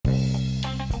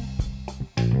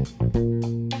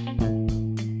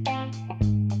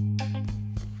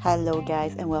Hello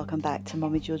guys, and welcome back to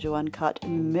Mummy Jojo Uncut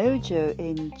Mojo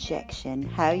Injection.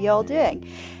 How y'all doing?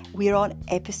 We're on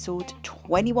episode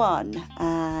 21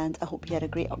 and I hope you had a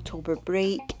great October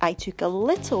break. I took a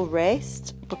little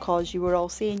rest because you were all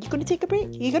saying, you're going to take a break?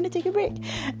 You're going to take a break?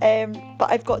 But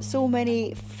I've got so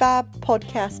many fab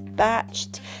podcasts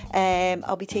batched.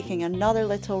 I'll be taking another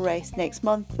little rest next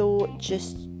month though,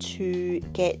 just to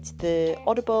get the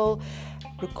Audible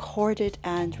recorded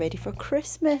and ready for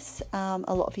Christmas. A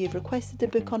lot of you have requested the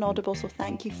book on Audible, so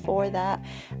thank you for that.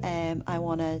 I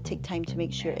want to take time to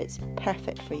make sure it's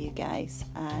perfect for you guys,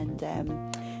 and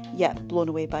blown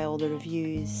away by all the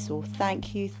reviews, so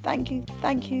thank you,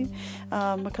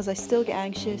 because I still get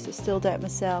anxious, I still doubt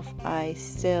myself, I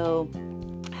still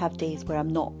have days where I'm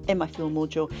not in my full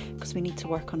mojo, because we need to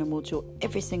work on a mojo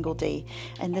every single day,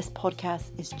 and this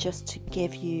podcast is just to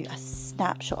give you a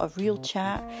snapshot of real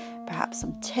chat, perhaps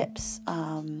some tips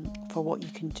for what you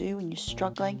can do when you're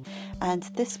struggling. And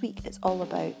this week it's all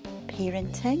about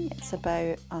parenting, it's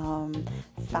about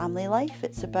family life,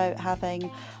 it's about having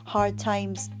hard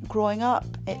times growing up,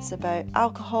 it's about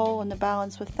alcohol and the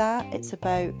balance with that, it's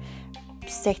about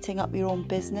setting up your own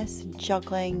business and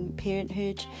juggling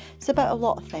parenthood. It's about a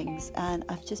lot of things, and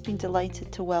I've just been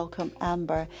delighted to welcome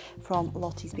Amber from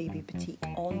Lottie's Baby Boutique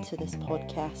onto this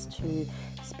podcast to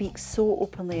speak so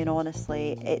openly and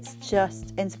honestly. It's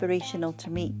just inspirational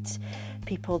to meet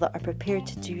people that are prepared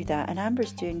to do that, and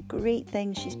Amber's doing great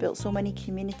things. She's built so many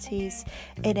communities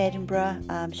in Edinburgh.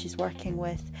 She's working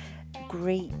with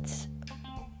great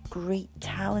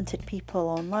talented people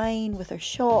online with her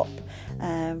shop,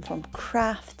 from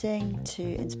crafting to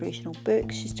inspirational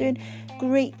books. She's doing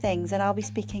great things, and I'll be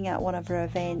speaking at one of her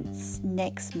events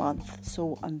next month,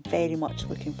 so I'm very much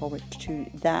looking forward to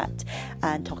that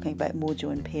and talking about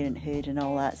mojo and parenthood and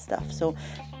all that stuff. So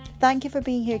thank you for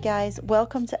being here, guys.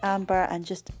 Welcome to Amber, and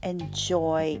just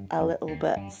enjoy a little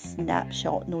bit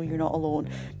snapshot. No, you're not alone.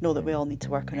 Know that we all need to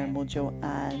work on our mojo,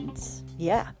 and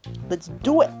yeah, let's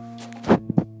do it.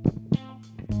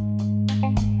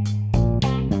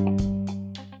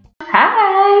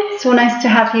 Hi! So nice to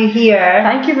have you here.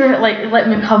 Thank you for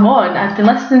letting me come on. I've been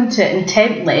listening to it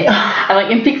intently,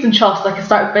 and in peaks and troughs, I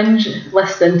start binge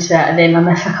listening to it, and then I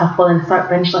miss a couple and start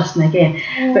binge listening again.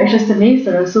 But it's just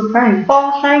amazing. I'm so proud.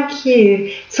 Oh, thank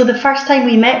you. So the first time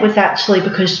we met was actually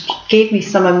because you gave me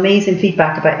some amazing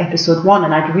feedback about episode 1,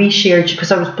 and I'd reshared you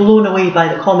because I was blown away by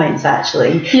the comments.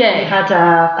 Actually, yeah, you had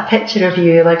a picture of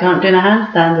you doing a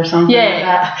handstand or something. Like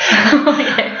that.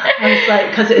 I was like,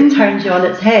 because it turned you on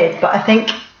its head. But I think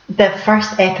the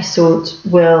first episode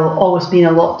will always mean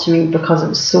a lot to me because it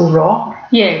was so raw.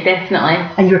 Yeah, definitely.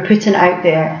 And you were putting it out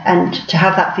there, and to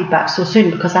have that feedback so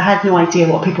soon, because I had no idea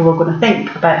what people were going to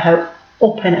think about how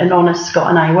open and honest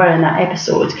Scott and I were in that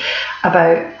episode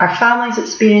about our family's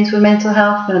experience with mental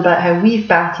health and about how we've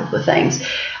battled with things.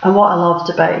 And what I loved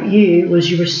about you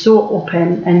was you were so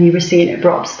open, and you were saying it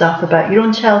brought up stuff about your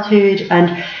own childhood,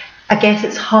 and I guess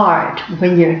it's hard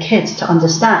when you're a kid to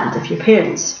understand if your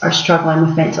parents are struggling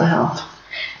with mental health.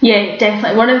 Yeah,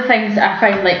 definitely. One of the things that I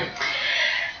found,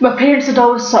 my parents had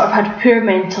always sort of had poor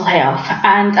mental health,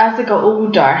 and as they got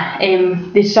older,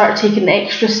 they started taking the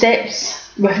extra steps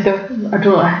with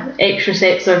extra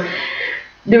steps, or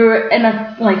they were in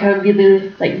a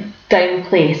really down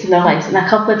place in their lives, and a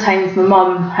couple of times my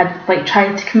mum had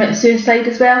tried to commit suicide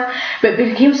as well, but it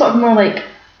became sort of more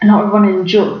not a running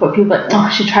joke, but people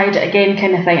she tried it again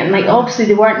kind of thing, and obviously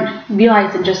they weren't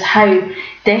realising just how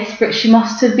desperate she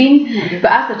must have been. Mm-hmm.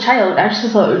 But as a child, I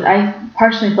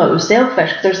personally thought it was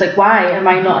selfish, because there's why am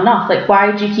I not enough?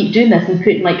 Why do you keep doing this and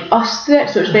putting us through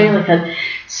it? So it's very a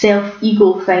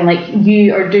self-ego thing,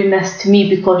 you are doing this to me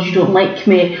because you don't like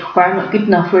me, or I'm not good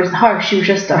enough. Whereas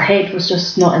her head was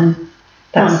just not in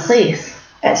one place.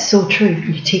 It's so true.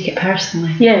 You take it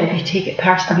personally. Yeah. You take it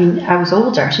personally. I mean, I was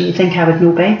older, so you think I would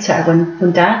know better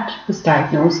when Dad was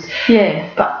diagnosed. Yeah.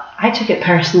 But I took it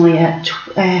personally at,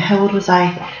 how old was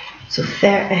I? So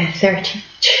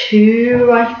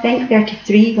 32, I think,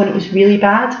 33, when it was really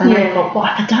bad. And I thought, what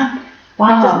have I done?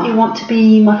 Why doesn't he want to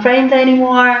be my friend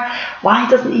anymore? Why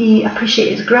doesn't he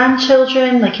appreciate his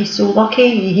grandchildren? He's so lucky.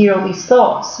 You hear all these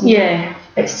thoughts. Yeah.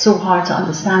 It's so hard to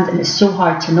understand, and it's so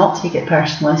hard to not take it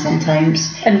personally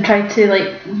sometimes. And try to,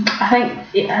 I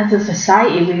think as a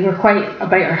society we were quite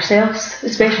about ourselves,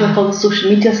 especially with all the social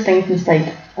media things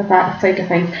inside of that side of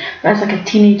things. But as a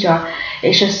teenager,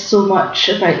 it's just so much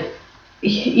about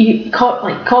you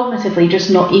cognitively just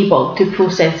not able to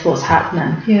process what's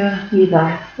happening. Yeah.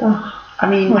 Either. Oh, I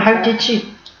mean, how did you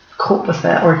cope with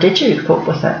it, or did you cope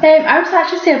with it? I would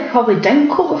actually say I probably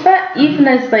didn't cope with it. Even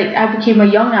as like I became a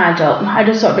young adult, I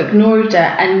just sort of ignored it,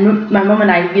 and my mum and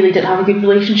I really didn't have a good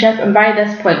relationship. And by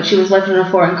this point, she was living in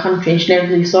a foreign country and she never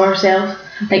really saw herself,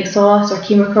 like saw us or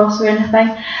came across or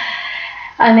anything.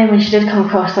 And then when she did come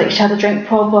across, like she had a drink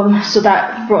problem, so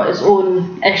that brought its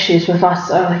own issues with us,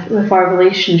 with our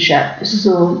relationship.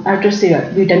 So I'd just say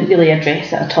that we didn't really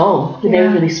address it at all. We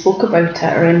never really spoke about it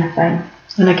or anything.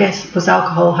 And I guess, was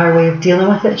alcohol her way of dealing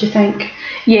with it, do you think?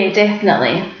 Yeah,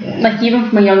 definitely. Yeah. Like even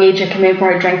from a young age, I can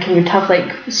remember her drinking. We'd have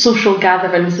like social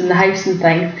gatherings in the house and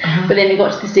things. But then it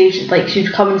got to the stage like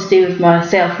she'd come and stay with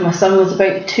myself. My son was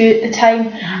about 2 at the time,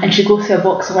 and she'd go through a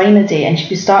box of wine a day, and she'd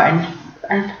be starting,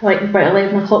 and like about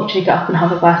 11 o'clock she'd get up and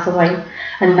have a glass of wine,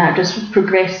 and that just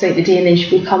progressed throughout the day, and then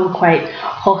she'd become quite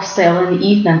hostile in the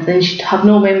evenings, and she'd have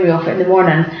no memory of it in the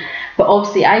morning. But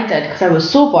obviously I did, because I was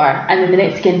sober, and then the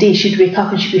next day she'd wake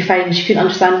up and she'd be fine, and she couldn't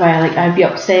understand why I'd be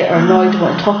upset or annoyed and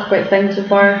want to talk about things with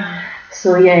her.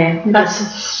 So yeah. That's the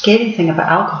scary thing about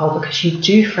alcohol, because you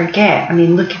do forget. I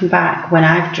mean, looking back, when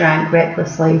I've drank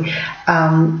recklessly,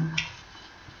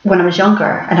 when I was younger,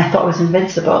 and I thought I was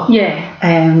invincible. Yeah.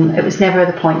 It was never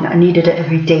the point that I needed it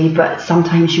every day, but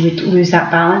sometimes you would lose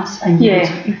that balance, and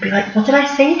you'd be like, what did I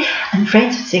say? And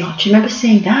friends would say, oh, do you remember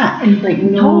saying that? And you're like,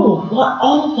 no, what?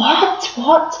 Oh,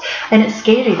 what? And it's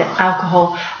scary, that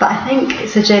alcohol, but I think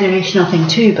it's a generational thing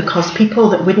too, because people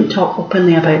that wouldn't talk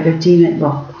openly about their demon,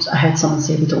 well, I heard someone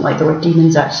say we don't like the word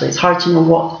demons, actually. It's hard to know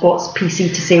what's PC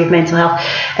to say with mental health.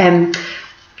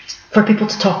 For people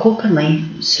to talk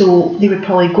openly, so they would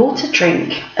probably go to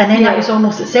drink, and then that was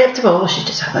almost acceptable. Well, she's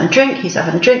just having a drink, he's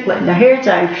having a drink, letting their hair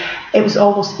down. It was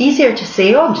almost easier to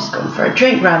say, oh, I'm just going for a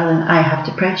drink, rather than I have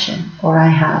depression, or I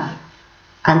have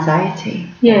anxiety,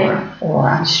 or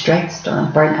I'm stressed, or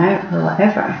I'm burnt out, or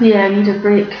whatever. Yeah, I need a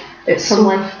break. It's so,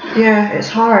 life. Yeah, it's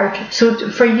hard. So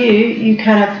for you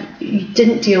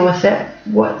didn't deal with it.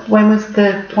 When was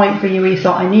the point for you where you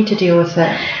thought, I need to deal with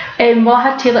it? Well, I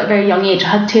had Taylor at a very young age.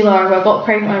 I got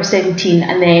pregnant when I was 17,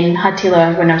 and then had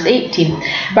Taylor when I was 18.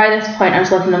 By this point, I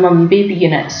was living in a mum and baby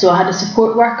unit, so I had a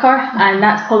support worker, and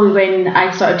that's probably when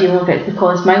I started dealing with it,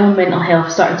 because my own mental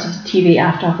health started to deteriorate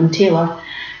after having Taylor.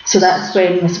 So that's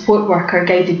when the support worker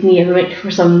guided me, and we went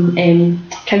for some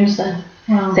counselling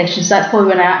sessions. So that's probably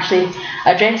when I actually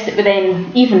addressed it. But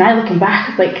then, even now looking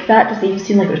back, like that doesn't even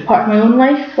seem like it was part of my own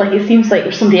life. Like it seems like it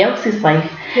was somebody else's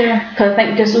life. Yeah. Because I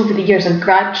think just over the years, I've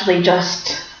gradually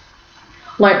just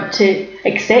learnt to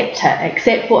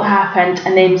accept what happened,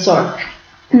 and then sort of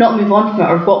not move on from it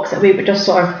or box it away, but just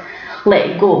sort of let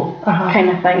it go, kind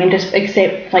of thing, and just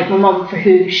accept like my mum for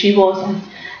who she was, and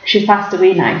she's passed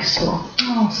away now. So.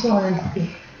 Oh, sorry.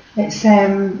 It's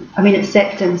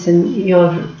acceptance, and you'll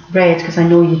have read, because I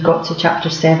know you got to chapter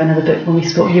 7 of the book when we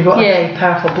spoke. You wrote a very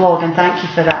powerful blog, and thank you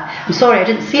for that. I'm sorry I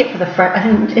didn't see it for the first.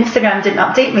 Instagram didn't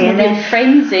update me, and then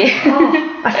frenzy.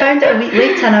 I found it a week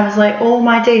later, and I was like, oh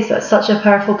my days, that's such a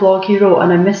powerful blog you wrote,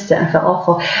 and I missed it. I felt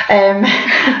awful.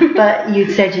 But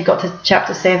you said you got to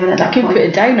chapter 7 at that point. I couldn't put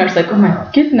it down. I was like, oh my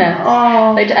goodness.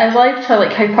 Oh. Like I liked how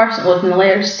personal it was in the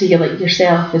letters to you, like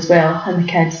yourself as well, and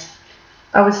the kids.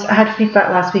 I had feedback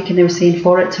last week, and they were saying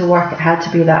for it to work, it had to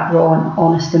be that raw and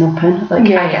honest and open. Like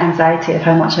I get anxiety of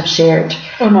how much I've shared.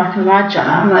 Oh no, I can imagine.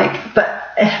 I'm like, but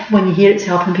when you hear it's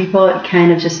helping people, it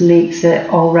kind of just makes it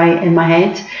all right in my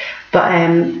head. But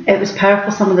it was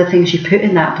powerful, some of the things you put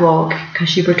in that blog,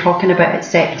 because you were talking about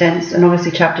acceptance, and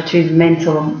obviously chapter 2 is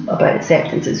mental about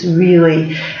acceptance. It's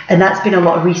really, and that's been a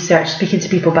lot of research, speaking to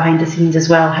people behind the scenes as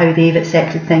well, how they've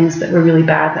accepted things that were really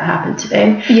bad that happened to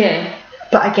them. Yeah.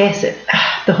 But I guess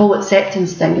the whole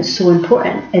acceptance thing is so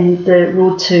important in the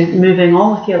road to moving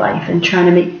on with your life and trying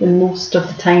to make the most of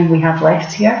the time we have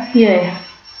left here. Yeah.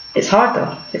 It's hard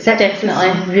though. Acceptance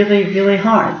is really, really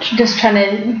hard. Just trying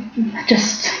to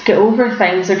get over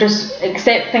things, or just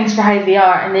accept things for how they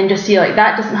are, and then just see like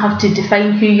that doesn't have to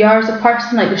define who you are as a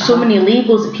person. Like there's so many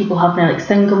labels that people have now, like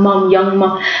single mum, young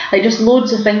mum, like just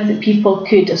loads of things that people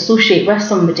could associate with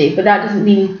somebody, but that doesn't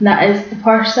mean that is the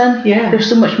person. Yeah. There's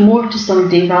so much more to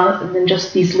somebody rather than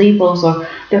just these labels or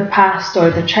their past or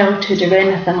their childhood or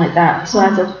anything like that. So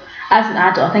as an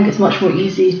adult, I think it's much more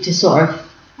easy to sort of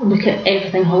look at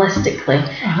everything holistically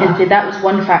and say that was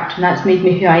one factor and that's made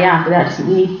me who I am, but that doesn't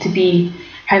need to be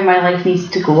how my life needs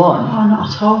to go on. Oh,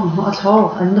 not at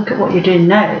all. And look at what you're doing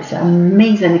now. It's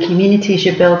amazing, the communities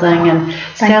you're building and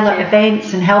selling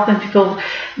events and helping people.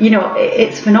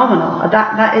 It's phenomenal.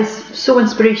 That is so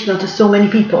inspirational to so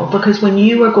many people, because when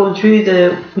you were going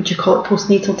through would you call it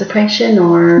postnatal depression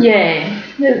or? Yeah,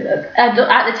 At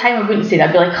the time I wouldn't say that.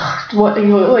 I'd be like, oh, what are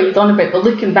you on about? But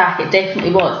looking back, it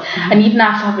definitely was. And even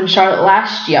after having Charlotte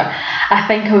last year, I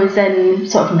think I was in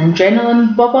sort of an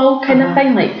adrenaline bubble kind of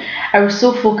thing. Like, I was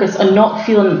so focused on not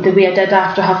feeling the way I did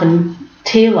after having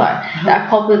Taylor that I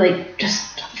probably like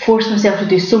just forced myself to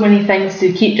do so many things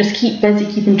to keep busy,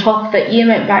 keep on top of it. Ian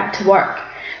went back to work,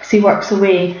 so he works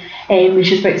away,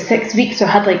 which is about 6 weeks, so I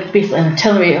had like basically an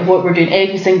itinerary of what we're doing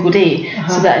every single day,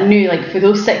 so that I knew like for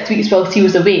those 6 weeks whilst he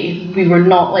was away, we were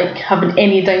not like having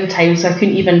any downtime, so I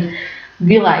couldn't even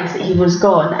realise that he was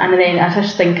gone. And then I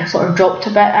just think I sort of dropped a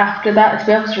bit after that as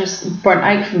well, because I was just burnt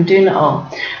out from doing it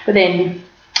all. But then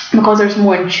because I was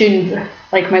more in tune with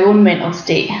like my own mental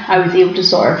state, I was able to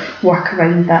sort of work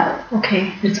around that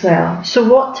as well. So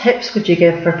what tips would you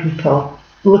give for people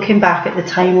looking back at the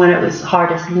time when it was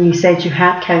hardest, and you said you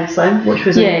had counselling, which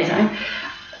was amazing?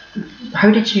 How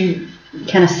did you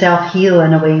kind of self-heal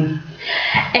in a way?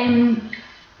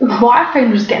 What I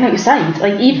found was getting outside.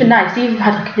 Like, even now, see if I've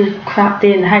had like a really crap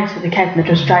day in the house with the kids and it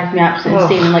just drives me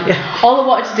absolutely insane. Like, all I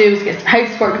wanted to do was get some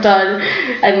housework done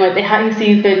and like the house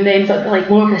even then sort of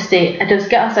like more of a state, and just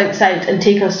get us outside and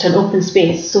take us to an open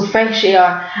space, so fresh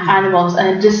air, animals.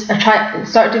 And I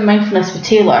started doing mindfulness with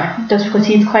Taylor, just because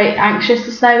he's quite anxious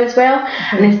just now as well,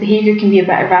 and his behaviour can be a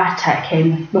bit erratic,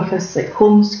 with us like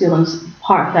homeschooling.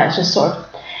 Part of that is just sort of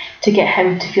to get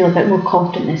him to feel a bit more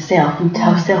confident in himself and to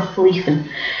have self-belief, and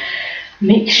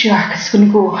make sure, because he's going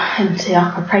to go into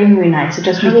upper primary now, so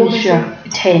just making sure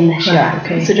 10 this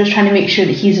year, so just trying to make sure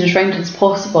that he's as rounded as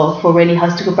possible for when he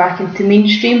has to go back into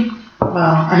mainstream.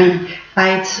 Wow, I mean,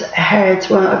 I'd heard,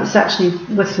 well, it was actually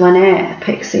with Lynette,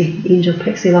 Angel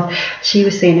Pixie Love, she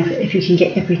was saying if you can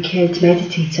get every kid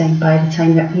meditating by the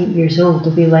time they're 8 years old,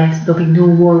 there'll be no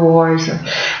more wars.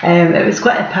 It was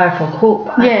quite a powerful quote.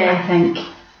 I think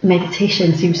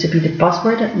meditation seems to be the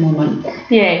buzzword at the moment.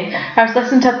 Yeah, I was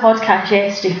listening to a podcast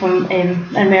yesterday from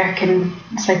an American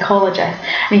psychologist,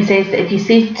 and he says that if you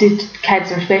say to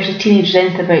kids, or especially teenagers,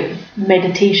 anything about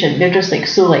meditation, they're just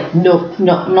like no,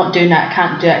 not doing that, I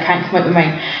can't do it, I can't come out of my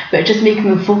mind. But just making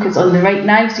them focus on the right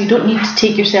now, so you don't need to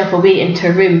take yourself away into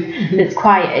a room that's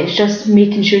quiet. It's just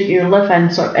making sure that you're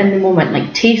living sort of in the moment,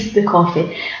 like taste the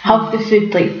coffee, have the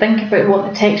food, like think about what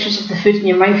the textures of the food in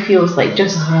your mouth feels like,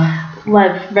 just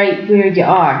live right where you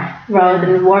are, rather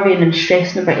than worrying and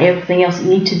stressing about everything else that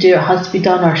you need to do, or has to be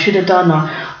done, or should have done, or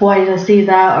why did I say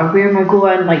that, or where am I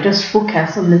going. Like, just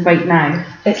focus on the right now.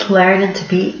 It's learning to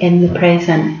be in the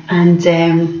present,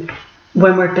 and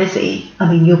when we're busy,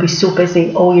 I mean, you'll be so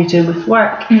busy, all you're doing with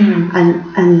work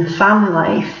and the family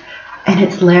life, and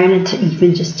it's learning to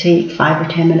even just take 5 or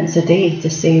 10 minutes a day to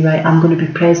say, right, I'm going to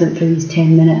be present for these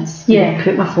 10 minutes.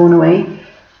 Put my phone away.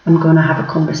 I'm going to have a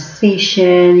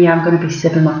conversation. I'm going to be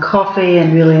sipping my coffee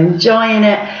and really enjoying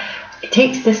it. It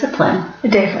takes discipline. It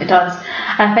definitely does.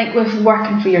 I think with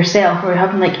working for yourself, or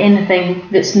having like anything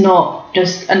that's not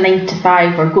just a 9 to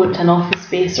 5 or going to an office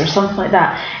space or something like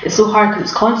that, it's so hard because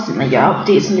it's constantly, your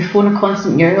updates on your phone are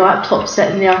constant, your laptop's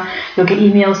sitting there, you'll get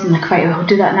emails and like, right, I'll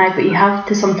do that now. But you have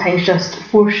to sometimes just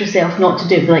force yourself not to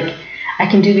do it. Be like, I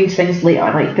can do these things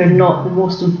later. Like, they're not the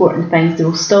most important things. They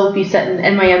will still be sitting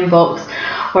in my inbox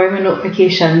or in my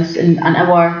notifications in an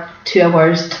hour, 2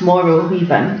 hours tomorrow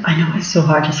even. I know, it's so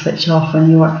hard to switch off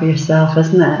when you work for yourself,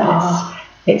 isn't it?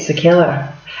 It's a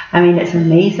killer. I mean, it's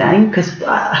amazing because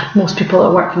most people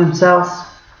that work for themselves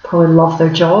probably love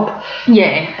their job.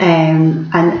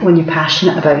 And when you're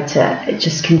passionate about it, it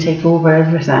just can take over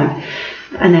everything.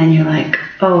 And then you're like,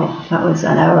 oh, that was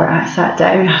an hour I sat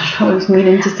down after I was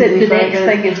meaning to sit. The next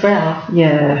thing as well.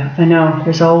 Yeah, I know.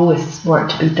 There's always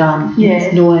work to be done.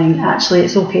 It's knowing actually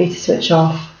it's okay to switch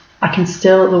off.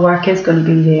 The work is going to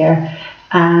be there,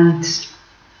 and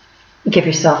give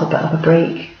yourself a bit of a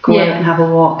break. Go out and have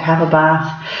a walk, have a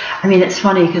bath. I mean, it's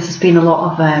funny because there's been a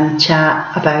lot of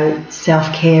chat about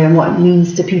self-care and what it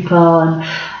means to people, and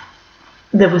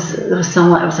there was some,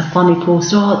 like, it was a funny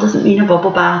post, it doesn't mean a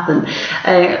bubble bath,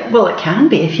 and well, it can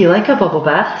be if you like a bubble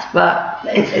bath, but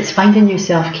it's finding your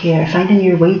self-care, finding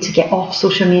your way to get off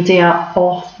social media,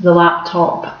 off the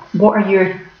laptop. What are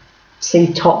your,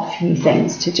 say, top few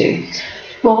things to do?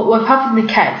 Well, with having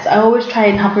the kids, I always try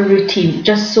and have a routine,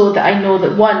 just so that I know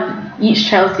that, one, each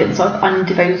child's getting sort of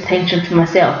undivided attention from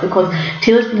myself, because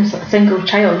Taylor's been a single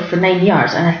child for 9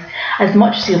 years, and as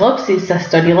much as he loves his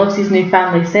sister and he loves his new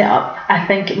family setup, I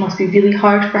think it must be really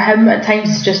hard for him at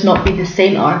times to just not be the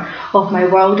centre of my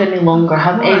world any longer,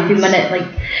 have every minute, like,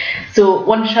 so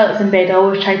once Charlotte's in bed, I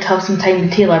always try to have some time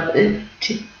with Taylor,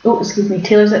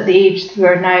 Taylor's at the age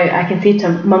where now I can say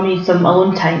to him, Mum needs some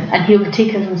alone time, and he'll be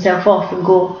taking himself off and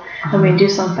go and we do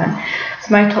something.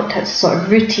 So my top tip is sort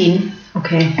of routine.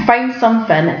 Okay. Find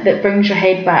something that brings your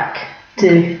head back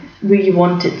to where you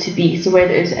want it to be. So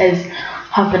whether it is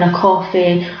having a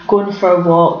coffee, going for a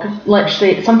walk,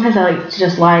 literally, sometimes I like to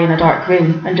just lie in a dark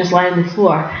room and just lie on the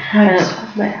floor. Right.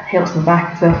 And it helps my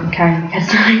back as well from carrying the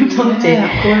kids around all day.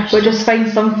 Yeah, of course. But just find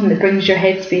something that brings your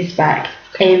headspace back.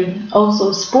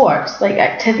 Also sports, like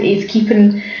activities,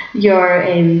 keeping your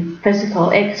physical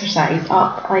exercise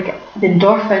up, like the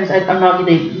endorphins. I'm not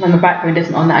really, my background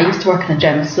isn't on that. I used to work in a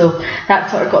gym, so that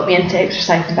sort of got me into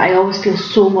exercising, but I always feel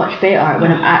so much better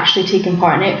when I'm actually taking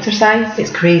part in exercise.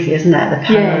 It's crazy, isn't it, the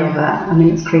power of that? I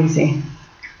mean, it's crazy.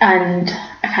 And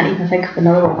I can't even think of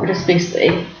another one, but just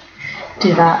basically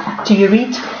do that. Do you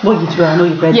read? Well, you do. I know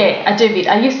you've read. Yeah, I do read.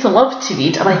 I used to love to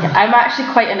read. Like, I'm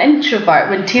actually quite an introvert.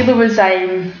 When Taylor was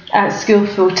at school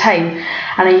full time,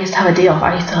 and I used to have a day off,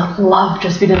 I used to love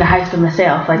just being in the house by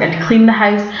myself. Like, I'd clean the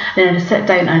house, and then I'd sit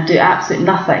down and I'd do absolutely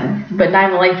nothing. But now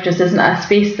my life just isn't a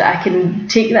space that I can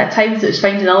take that time, so it's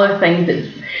finding other things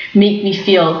that make me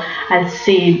feel as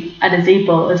sane and as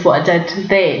able as what I did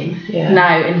then.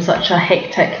 Now in such a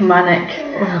hectic, manic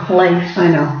life. I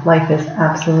know, life is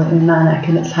absolutely manic,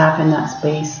 and it's having that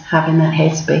space, having that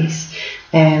headspace.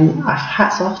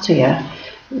 Hats off to you,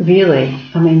 really.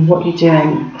 I mean, what you're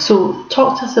doing. So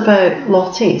talk to us about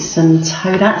Lottie's and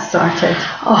how that started.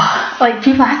 Oh, like,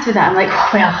 people ask me that, I'm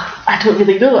like, well, I don't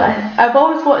really know. I've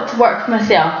always wanted to work for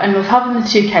myself, and with having the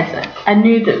 2 kids, I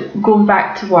knew that going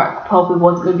back to work probably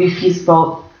wasn't going to be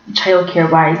feasible childcare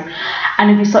wise, and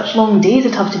it'd be such long days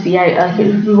I'd have to be out. Like, it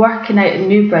would be working out in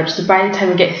Newbridge, so by the time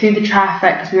we get through the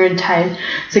traffic, because we were in town,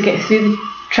 so get through the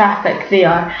traffic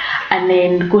there and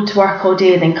then go to work all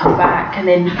day and then come back and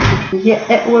then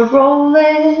we're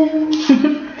rolling.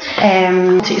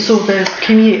 So the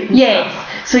commute.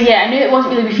 Yes. So I knew it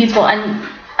wasn't really feasible, and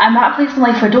I'm at a place in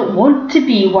life where I don't want to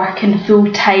be working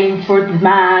full time for the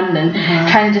man and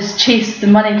trying to just chase the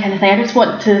money kind of thing. I just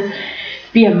want to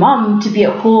be a mum, to be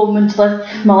at home and to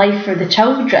live my life for the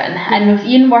children. And with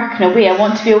Ian working away, I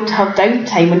want to be able to have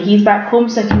downtime when he's back home,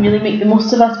 so I can really make the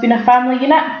most of us being a family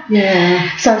unit.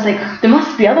 Yeah. So I was like, there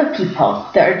must be other people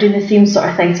that are doing the same sort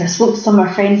of thing. So I spoke to some of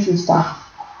my friends and stuff,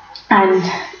 and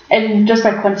just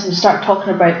by coincidence started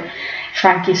talking about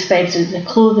Frankie's Threads, is a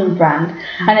clothing brand,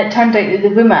 and it turned out that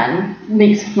the woman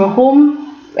makes it from home,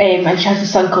 and she has a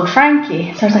son called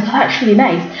Frankie. So I was like, oh, that's really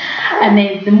nice. And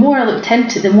then the more I looked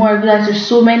into it, the more I realised there's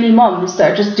so many mums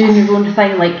that are just doing their own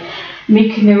thing, like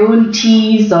making their own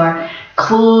teas or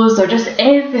clothes or just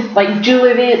everything, like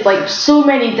jewellery, like so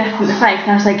many different things.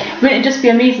 And I was like, wouldn't it just be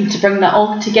amazing to bring that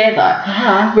all together,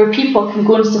 where people can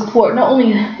go and support not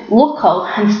only local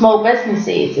and small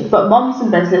businesses, but mums in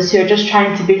business who are just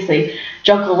trying to basically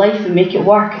juggle life and make it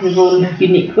work in their own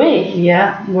unique way.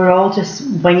 Yeah, we're all just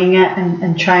winging it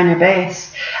and trying our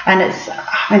best. And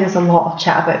there's a lot of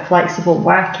chat about flexible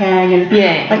working, and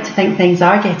I like to think things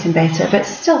are getting better, but it's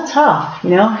still tough,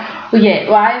 you know.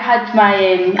 Well, I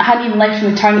hadn't even left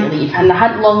from maternity leave, and I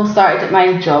hadn't long started at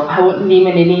my job. I won't name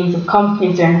any names of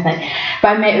companies or anything, but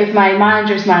I met with my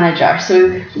manager's manager,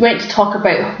 so we went to talk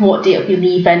about what date I'll be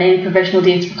leaving, any provisional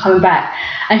dates for coming back,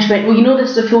 and she went, well, you know,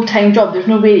 this is a full-time job, there's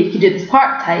no way that you could do this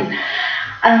part-time.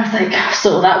 And I was like,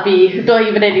 so that'd be not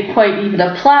even any point even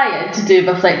applying to do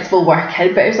my flexible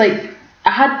working. But it was like,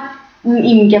 I hadn't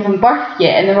even given birth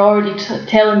yet, and they're already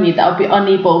telling me that I'll be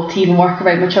unable to even work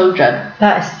around my children.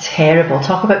 That is terrible.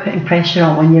 Talk about putting pressure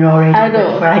on when you're already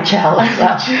fragile.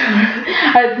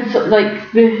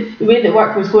 Like, the way that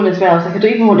work was going as well, I was like, I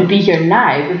don't even want to be here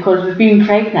now, because we've been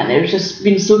pregnant, it was just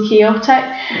been so chaotic,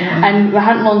 and we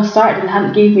hadn't long started and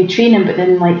hadn't gave me training, but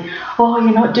then like, oh,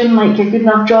 you're not doing like a good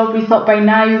enough job, we thought by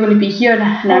now you're going to be here,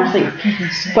 and I was like,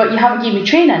 but you haven't gave me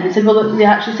training. They said, well, they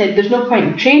actually said there's no point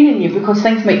in training you because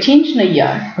things might change in a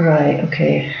year. Right,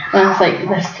 okay. And I was like,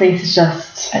 this place is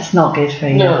just... It's not good for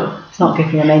you. No. It's not good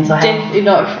for your mental health. Definitely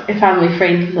not family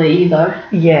friendly either.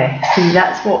 Yeah, see,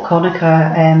 that's what Konica,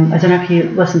 I don't know if you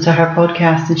listen to her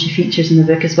podcast, and she features in the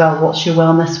book as well, What's Your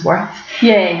Wellness Worth?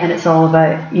 Yeah. And it's all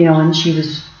about, you know, and she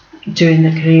was doing the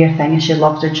career thing and she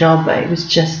loved her job, but it was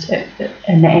just,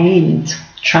 in the end,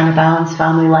 trying to balance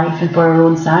family life and for her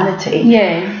own sanity.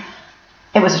 Yeah.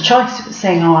 It was a choice. It was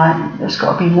saying, there's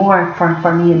got to be more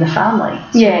for me and the family.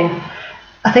 So,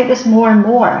 I think there's more and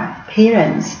more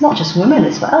parents, not just women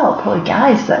as well, probably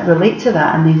guys, that relate to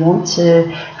that, and they want to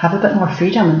have a bit more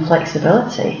freedom and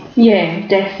flexibility. Yeah,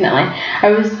 definitely.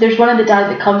 There's one of the dads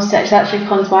that comes to actually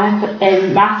comes my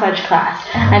massage class,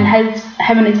 and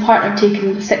him and his partner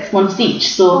taken 6 months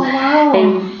each. So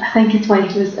I think his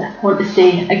wife was, I want to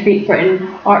say, a Great Britain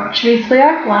archery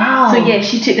player. Wow. So yeah,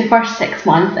 she took the first 6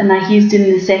 months, and now he's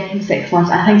doing the second 6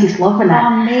 months. I think he's loving it.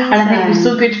 Amazing. And I think it's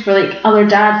so good for like other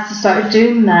dads to start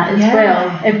doing that as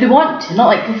well, if they want to, not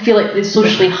like they feel like they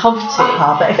socially have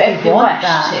to. But if they want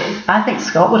that, I think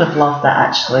Scott would have loved that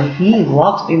actually. He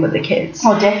loved being with the kids.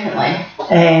 Oh, definitely.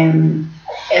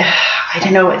 I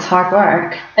don't know, it's hard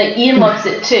work. Like Ian loves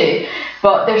it too,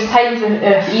 but there's times with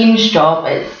Ian's job,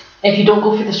 it's if you don't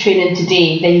go for this training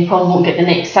today, then you probably won't get the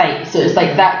next site. So it's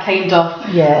like that kind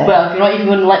of, well, if you're not even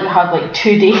going to let me have like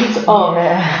 2 days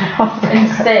off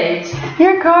instead.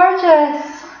 You're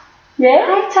gorgeous. Yeah?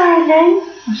 Hi, darling.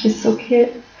 Oh, she's so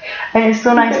cute. And it's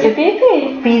so nice to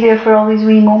be there for all these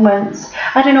wee moments.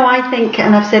 I don't know, I think,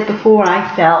 and I've said before,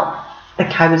 I felt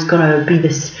like I was going to be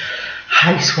this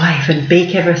housewife and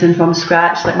bake everything from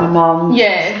scratch like my mum.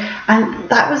 Yeah. And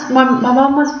that was, my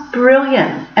mum was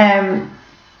brilliant.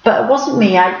 But it wasn't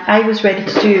me. I was ready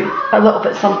to do a little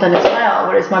bit something as well,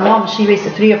 whereas my mum, she raised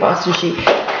the 3 of us and she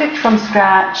cooked from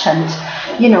scratch, and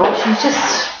she was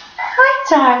just, hi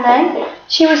darling.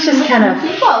 She was just kind of,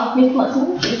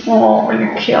 oh,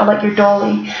 you're cute. I like your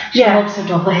dolly. She loves her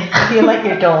dolly. You like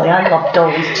your dolly. I love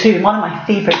dollies too. One of my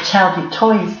favourite childhood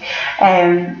toys.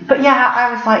 But yeah,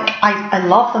 I was like, I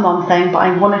love the mum thing, but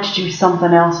I wanted to do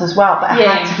something else as well. But it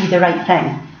had to be the right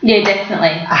thing. Yeah, definitely.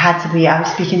 I had to be. I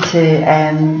was speaking to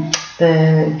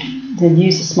the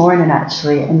news this morning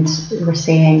actually, and they were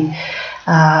saying,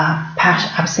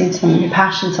 I was saying to them, your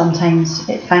passion sometimes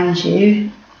it finds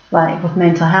you. Like with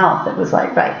mental health, it was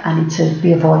like, right, I need to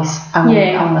be a voice. I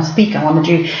want to speak. I want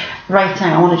to do writing.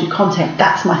 I want to do content.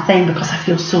 That's my thing because I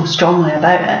feel so strongly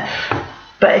about it.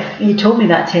 But if you told me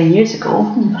that 10 years ago,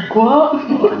 I'm like, what?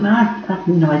 No, I have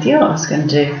no idea what I was going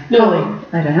to do. Probably,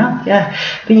 I don't know. Yeah,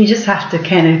 but you just have to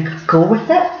kind of go with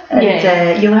it,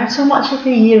 and you learn so much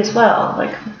every year as well.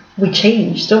 Like, we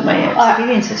change, don't we?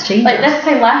 Experiences change. Like this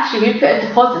time last year, we put a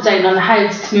deposit down on the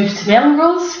house to move to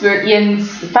Melrose, where Ian's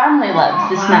family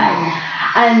lives just now.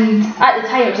 And at the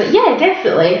time, I was like, yeah,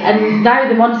 definitely. And now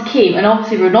the months came, and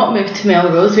obviously we're not moved to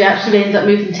Melrose. We actually ended up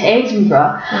moving to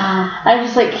Edinburgh. And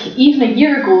just like even a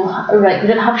year ago, like we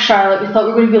didn't have Charlotte. We thought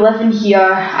we were going to be living here.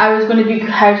 I was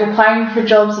applying for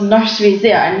jobs in nurseries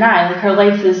there, and now like her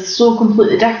life is so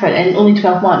completely different in only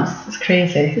 12 months. It's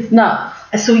crazy. It's nuts.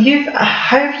 So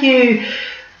how have you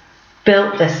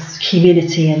built this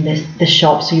community in the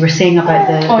shop? So you were saying about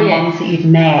the moms that you'd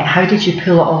met. How did you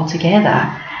pull it all together?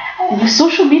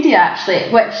 Social media actually,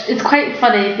 which is quite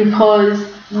funny because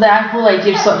the whole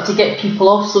idea is sort of to get people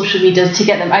off social media, to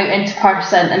get them out into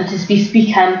person and to be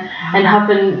speaking and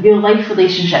having real life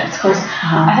relationships, because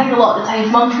I think a lot of the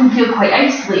times mums can feel quite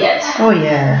isolated. Oh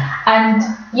yeah. And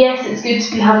yes, it's good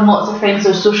to be having lots of friends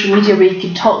on social media where you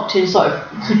can talk to and sort of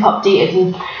keep updated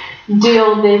and do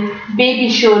all the baby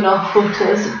showing off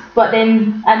photos, but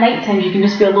then at night time you can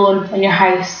just be alone in your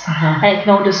house and it can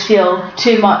all just feel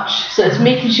too much. So it's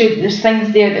making sure that there's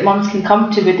things there that mums can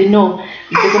come to where they know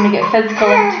that they're going to get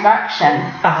physical interaction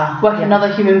with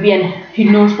another human being who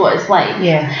knows what it's like.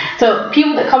 So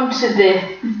people that come to the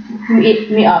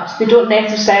meetups, they don't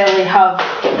necessarily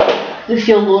they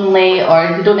feel lonely,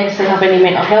 or they don't necessarily have any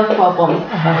mental health problems,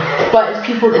 but it's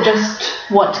people that just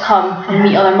want to come and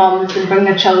meet other mums and bring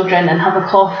their children and have a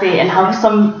coffee and have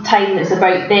some time that's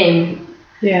about them.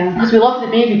 Because we love the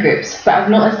baby groups, but I've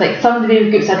noticed like some of the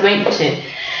baby groups I'd went to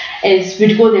is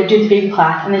we'd go there, do the baby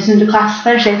class, and as soon as the class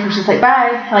finished, everyone's just like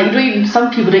bye. Like some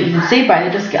people don't even say bye,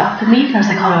 they just get up and leave. And I was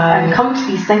like, I come to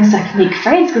these things so I can make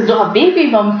friends, because I don't have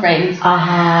baby mum friends.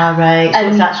 Right. So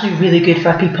it's actually really good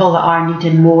for people that are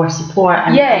needing more support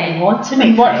and want to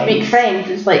make friends.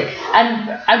 It's like,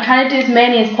 and I'm trying to do as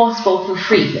many as possible for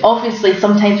free. Obviously,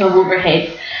 sometimes we're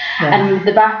overheads. And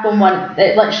the bath bomb one,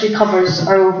 it literally covers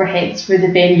our overheads for the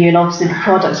venue and obviously the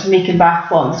products for making bath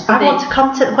bombs. I want to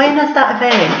come to. When is that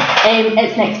event?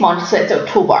 It's next month, so it's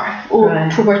October.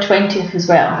 October 20th as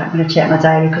well. I'm going to check my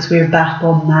diary because we're bath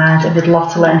bomb mad and we'd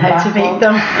love to learn how to make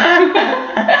them.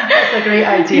 That's a great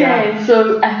idea. Yeah,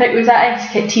 so I think we was at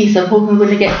Etiquette Tea, so I'm hoping we're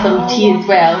going to get some tea as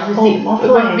well.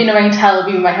 We've been around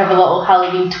Halloween, we might have a little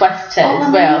Halloween twist to it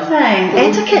as well. Amazing.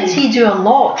 Etiquette Tea do a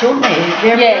lot, don't they?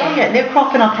 They're brilliant. They're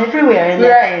cropping up everywhere in the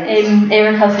events.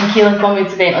 Erica's and Keelan's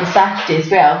Mummy's event on Saturday as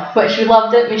well, which we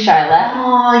loved, didn't we, Charlotte?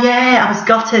 Oh yeah, I was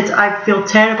gutted. I feel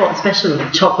terrible, especially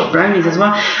with chocolate brownies as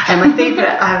well. And my favourite,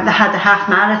 I had the half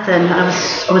marathon, and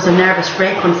I was a nervous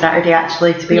wreck on Saturday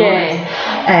actually, to be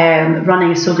honest.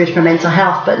 Running is so good for mental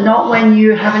health, but not when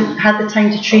you haven't had the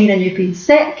time to train and you've been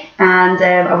sick. And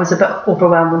I was a bit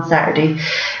overwhelmed on Saturday.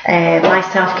 My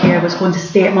self-care was going to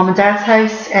stay at mum and dad's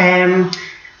house.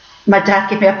 My dad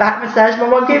gave me a back massage, my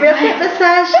mum gave me a foot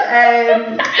massage,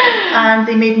 and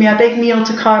they made me a big meal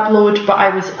to carb load, but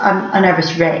I'm a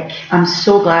nervous wreck. I'm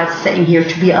so glad sitting here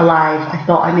to be alive. I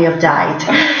thought I may have died.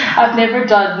 I've never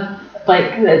done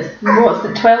like this, what's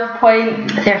it, 13.1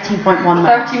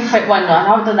 13.1 no, I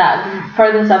haven't done that. The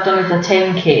furthest I've done is a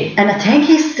 10k. And a 10k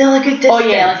is still a good distance. Oh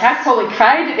yeah, like I probably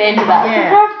cried at the end of that.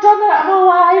 Yeah. I've done it, I'm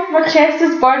alive, my chest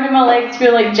is burning, my legs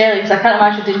feel like jelly, because I can't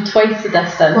imagine doing twice the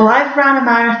distance. Well, I've ran a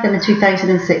marathon in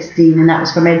 2016, and that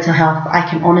was for mental health. I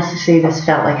can honestly say this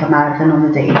felt like a marathon on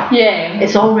the day. Yeah.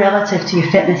 It's all relative to your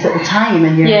fitness at the time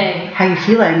and how you're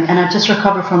feeling. And I just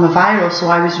recovered from a viral, so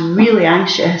I was really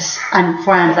anxious, and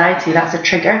for anxiety that's a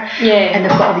trigger. And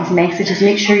they've got all these messages,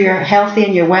 make sure you're healthy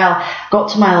and you're well. Got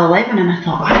to mile 11 and I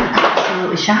thought, I'm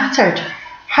absolutely shattered.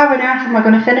 How on earth am I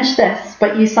going to finish this?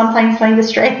 But you sometimes find the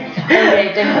strength.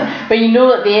 But you know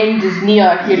that the end is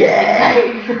near. You're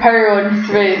just like, power on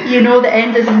through. You know the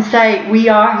end is in sight. We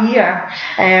are here.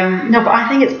 No, but I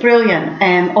think it's brilliant.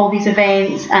 All these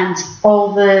events and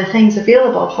all the things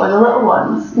available for the little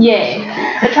ones.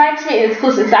 Yeah. I tried to make it as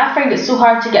close because I find it so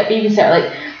hard to get babysitter.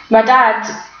 Like, my dad,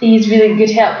 he's really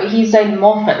good help, but he's down in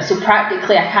Moffat, so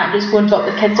practically I can't just go and drop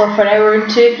the kids off for an hour or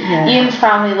two. Ian's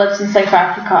family lives in South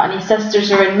Africa and his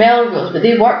sisters are in Melrose, but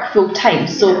they work full time,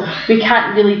 so we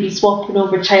can't really be swapping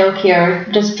over childcare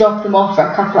or just drop them off for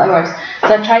a couple of hours.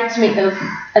 So I tried to make them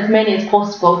as many as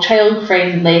possible child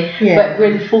friendly, but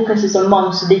where the focus is on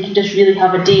mum, so they can just really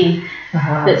have a day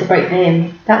that's about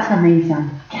them. That's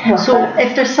amazing. So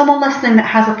if there's someone listening that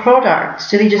has a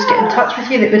product, do they just get in touch with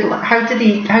you?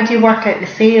 How do you work out the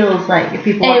sales? Like if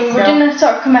people want to we're doing a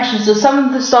sort of commission, so some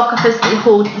of the stock I physically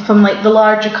hold from like the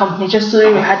larger companies, just so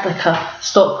they had like a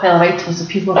stockpile of items so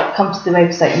people that come to the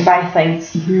website and buy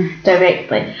things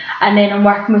directly. And then I'm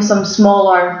working with some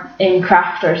smaller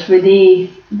crafters where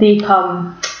they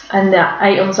come and the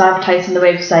items advertised on the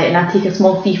website, and I take a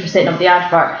small fee for setting up the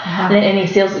advert, and then any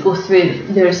sales that go through,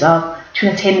 there's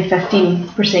between a 10 and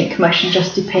 15% commission,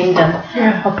 just depending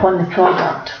upon the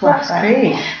product. That's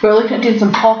great. We're looking at doing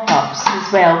some pop-ups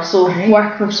as well, so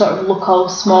working with sort of local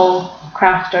small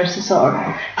crafters to sort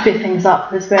of put things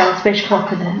up as well, especially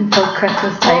up until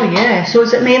Christmas time. Oh yeah, so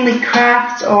is it mainly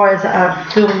crafts or is it a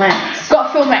full mix? It's got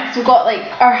a full mix. We've got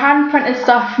like our hand printed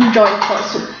stuff from Joy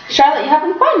Tots. So, Charlotte, you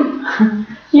having fun?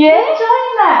 Yeah?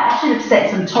 Enjoying that. I should have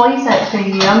set some toys out for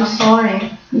you, I'm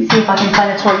sorry. Let me see if I can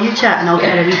find a toy you chat and I'll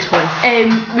get a wee toy.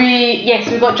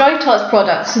 We've got Joy Tots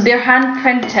products. So they're hand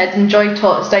printed in Joy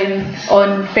Tots down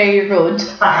on Ferry Road.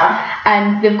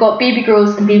 And they've got baby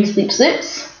grows and baby sleep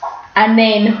suits. And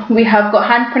then we have got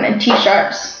hand printed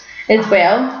t-shirts as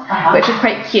well, which are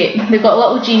quite cute. They've got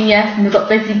Little Genius and they've got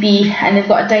Busy Bee and they've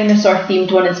got a dinosaur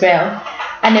themed one as well.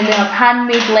 And then we have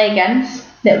handmade leggings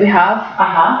that we have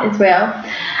as well.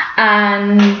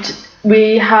 And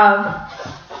we have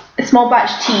a small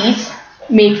batch teas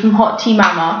made from Hot Tea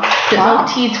Mama. So it's all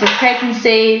teas for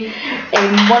pregnancy,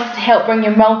 ones to help bring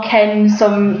your milk in,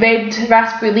 some red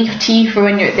raspberry leaf tea for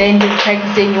when you're at the end of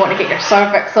pregnancy and you want to get your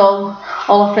cervix all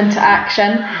up into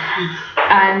action.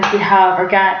 And we have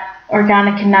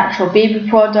organic and natural baby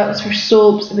products for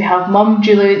soaps. We have mum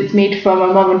jewellery that's made from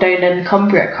our mum down in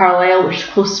Cumbria at Carlisle, which is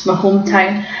close to my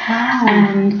hometown.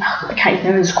 And I can't even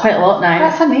remember, there's quite a lot now.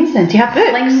 That's amazing. Do you have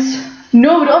books?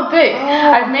 No, we don't have books.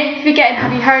 I've meant to be getting,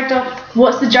 have you heard of,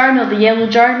 what's the journal, the yellow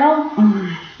journal?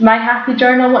 My Happy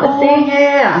Journal, what to say?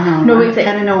 Yeah, I know. I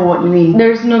kind of know what you mean.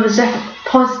 There's different,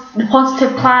 the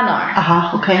Positive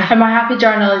Planner. Okay. And My Happy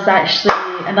Journal is actually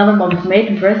another one from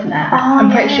Edinburgh, isn't it?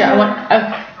 I'm pretty sure.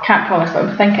 I can't promise, but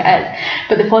I think it is.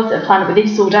 But the Positive Planner, but they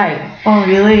sold out. Oh,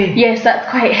 really? Yes, that's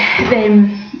quite.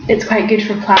 It's quite good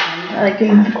for planning. Like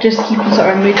just keeping sort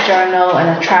of a mood journal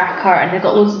and a tracker, and they've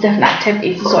got loads of different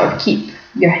activities to sort of keep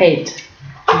your head.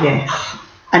 Yes.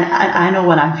 And I know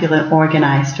when I'm feeling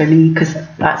organised, for me, because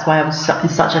that's why I was in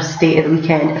such a state at the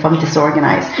weekend, if I'm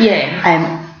disorganised.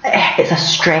 It's a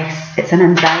stress, it's an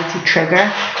anxiety trigger,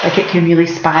 like it can really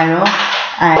spiral.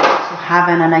 So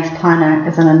having a nice planner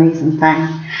is an amazing thing.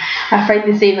 I find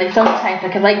the same, like sometimes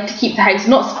like I like to keep the house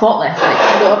not spotless, like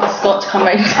I don't have a Scotch come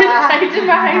out inside of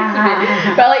my house a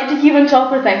bit, but I like to keep on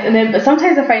top of things. And then, but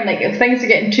sometimes I find like if things are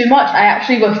getting too much, I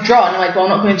actually withdraw and I'm like, well,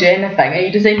 I'm not going to do anything, and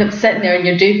you just end up sitting there in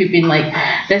your doobie being like,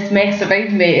 this mess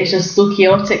around me is just so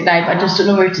chaotic now, but I just don't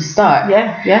know where to start.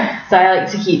 Yeah. So I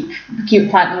like to keep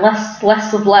planting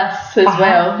lists of lists as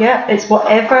well. Yeah, it's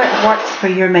whatever works for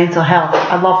your mental health.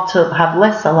 I love to have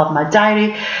lists. I love my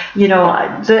diary. You know,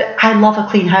 I love a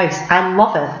clean house. I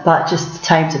love it, but just the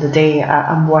times of the day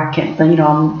I'm working, you know,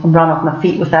 I'm run off my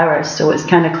feet with hours, so it's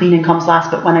kind of cleaning comes last.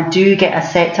 But when I do get a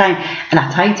set time and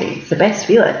I tidy, it's the best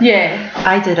feeling. Yeah.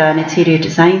 I did an interior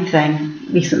design thing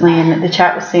recently, and the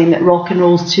chat was saying that rock and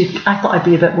roll's too. I thought I'd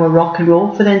be a bit more rock and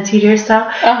roll for the interior style.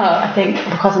 I think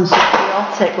because I'm so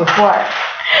chaotic with work.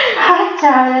 Hi,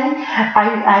 darling.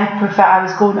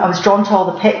 I was drawn to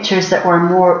all the pictures that were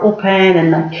more open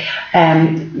and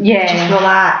like just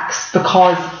relaxed,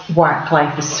 because work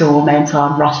life is so mental.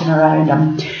 I'm rushing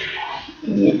around.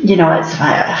 You know,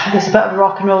 there's a bit of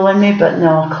rock and roll in me, but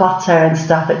no, clutter and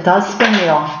stuff, it does spin me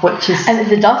off, which is... And it's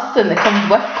the dusting that comes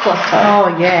with clutter.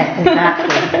 Oh yeah,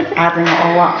 exactly. Adding it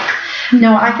all up.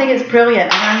 No, I think it's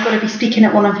brilliant, and I'm going to be speaking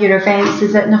at one of your events.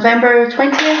 Is it November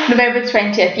 20th? November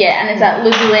 20th, yeah, and it's at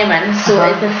Lululemon, so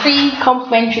it's a free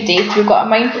complimentary day. So we've got a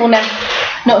mindfulness,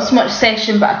 not so much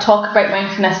session, but a talk about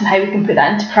mindfulness and how we can put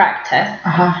that into practice.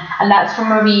 And that's from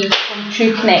Marie from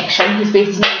True Connection, who's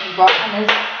based in Edinburgh and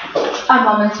is a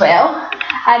mum as well.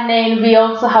 And then we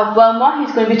also have Wilma,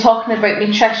 who's going to be talking about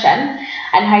nutrition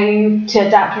and how to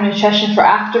adapt your nutrition for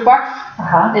afterbirth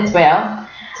as well.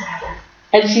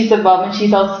 And she's a mum, and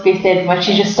she's also based in Edinburgh.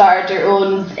 She just started her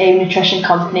own nutrition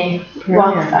company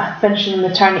whilst finishing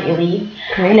maternity leave.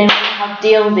 And then we have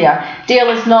Dale there. Dale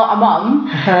is not a mum,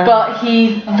 but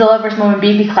he delivers mum and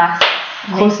baby classes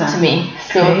close to me,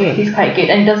 so he's quite good.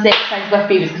 And he does the exercise with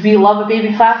babies, because we love a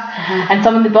baby class. And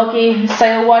some of the buggy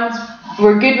style ones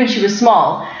were good when she was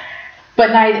small,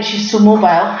 but now that she's so mobile,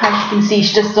 as you can see,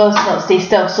 she just does not stay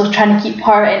still, so trying to keep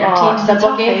her entertained to the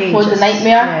buggy was a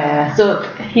nightmare. So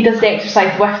he does the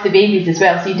exercise with the babies as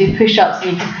well, so you do push-ups,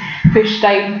 you push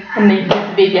down and then you give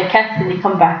the baby a kiss and you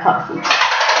come back up. So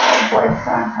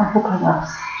I'm hoping I've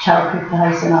childproofed the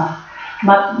house enough.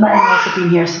 My in-laws have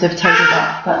been here, so they've tidied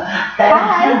up. But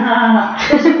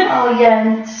oh yeah,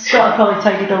 and Scott probably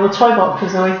tidied all the toy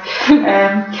boxes away.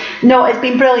 No, it's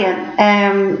been brilliant.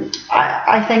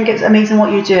 I think it's amazing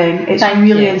what you're doing. It's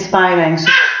really inspiring. So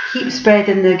keep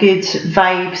spreading the good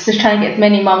vibes. Just trying to get as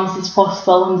many mums as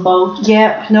possible involved.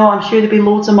 Yeah, no, I'm sure there'll be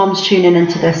loads of mums tuning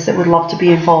into this that would love to be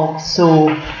involved.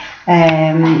 So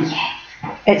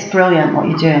it's brilliant what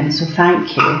you're doing. So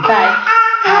thank you. Bye.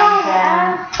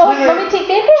 Let me take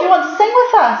baby. Do you want to sing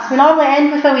with us? We normally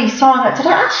end with a wee song. Did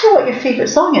I ask you what your favourite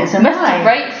song is? Mr.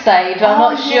 Brightside. I'm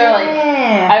not sure.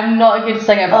 I'm not a good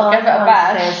singer, but I'll give it a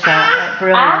bash.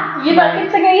 Brilliant. You're not a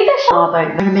good singer either, Sean?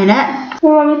 About a minute. We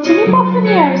want me to leave off in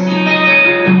yours.